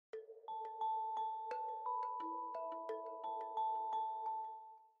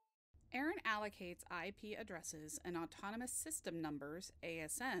ARIN allocates IP addresses and autonomous system numbers,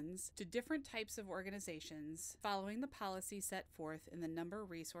 ASNs, to different types of organizations following the policy set forth in the Number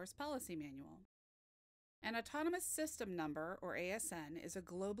Resource Policy Manual. An autonomous system number, or ASN, is a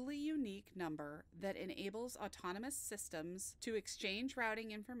globally unique number that enables autonomous systems to exchange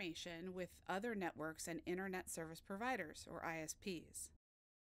routing information with other networks and Internet Service Providers, or ISPs.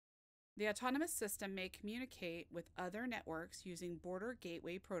 The autonomous system may communicate with other networks using Border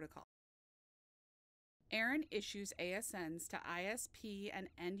Gateway Protocol. ARIN issues ASNs to ISP and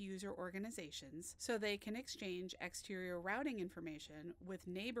end-user organizations so they can exchange exterior routing information with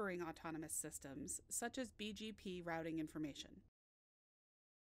neighboring autonomous systems, such as BGP routing information.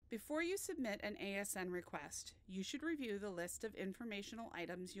 Before you submit an ASN request, you should review the list of informational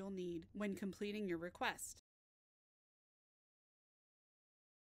items you'll need when completing your request.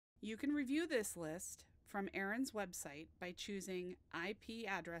 You can review this list from ARIN's website by choosing IP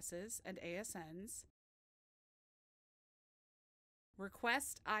addresses and ASNs,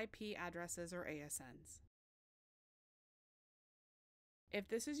 Request IP addresses or ASNs. If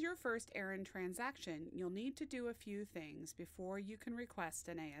this is your first ARIN transaction, you'll need to do a few things before you can request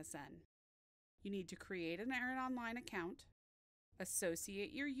an ASN. You need to create an ARIN Online account,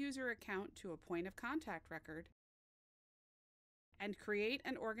 associate your user account to a point of contact record, and create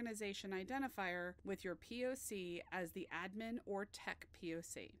an organization identifier with your POC as the admin or tech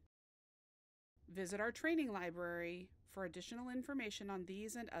POC. Visit our training library for additional information on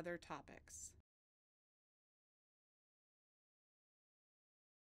these and other topics.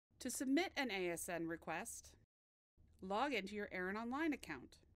 To submit an ASN request, log into your ARIN Online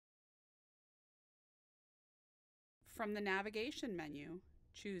account. From the navigation menu,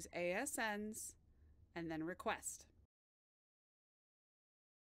 choose ASNs and then Request.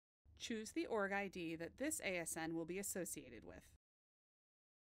 Choose the org ID that this ASN will be associated with.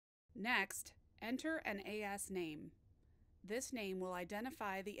 Next, enter an AS name. This name will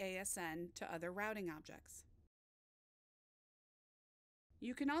identify the ASN to other routing objects.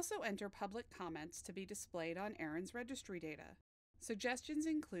 You can also enter public comments to be displayed on ARIN's registry data. Suggestions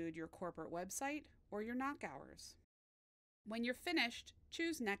include your corporate website or your knock hours. When you're finished,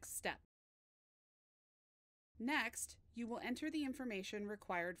 choose Next Step. Next, you will enter the information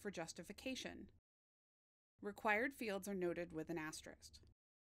required for justification. Required fields are noted with an asterisk.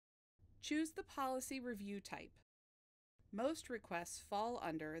 Choose the policy review type. Most requests fall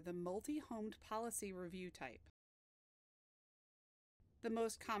under the multi-homed policy review type. The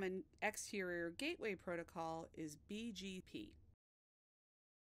most common exterior gateway protocol is BGP.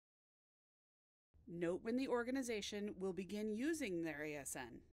 Note when the organization will begin using their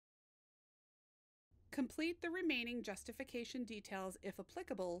ASN. Complete the remaining justification details if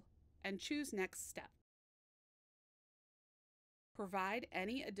applicable, and choose Next Step. Provide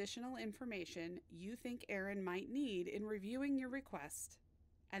any additional information you think ARIN might need in reviewing your request,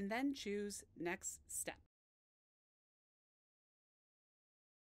 and then choose Next Step.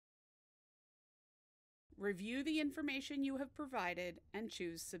 Review the information you have provided and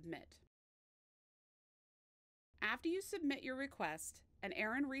choose Submit. After you submit your request, an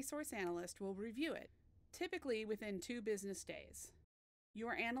ARIN resource analyst will review it, typically within 2 business days.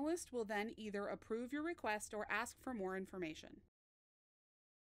 Your analyst will then either approve your request or ask for more information.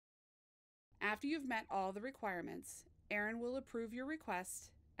 After you've met all the requirements, ARIN will approve your request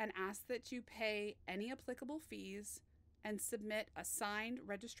and ask that you pay any applicable fees and submit a signed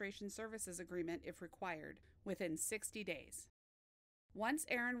registration services agreement if required within 60 days. Once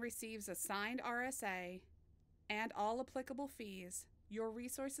ARIN receives a signed RSA and all applicable fees, your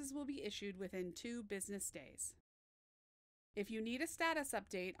resources will be issued within 2 business days. If you need a status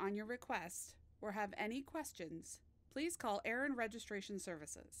update on your request or have any questions, please call ARIN Registration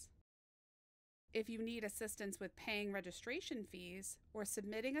Services. If you need assistance with paying registration fees or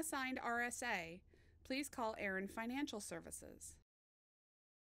submitting a signed RSA, please call ARIN Financial Services.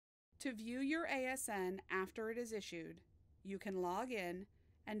 To view your ASN after it is issued, you can log in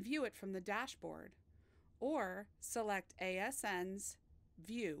and view it from the dashboard, or select ASN's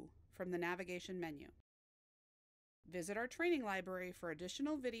View from the navigation menu. Visit our training library for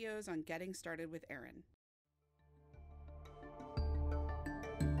additional videos on getting started with ARIN.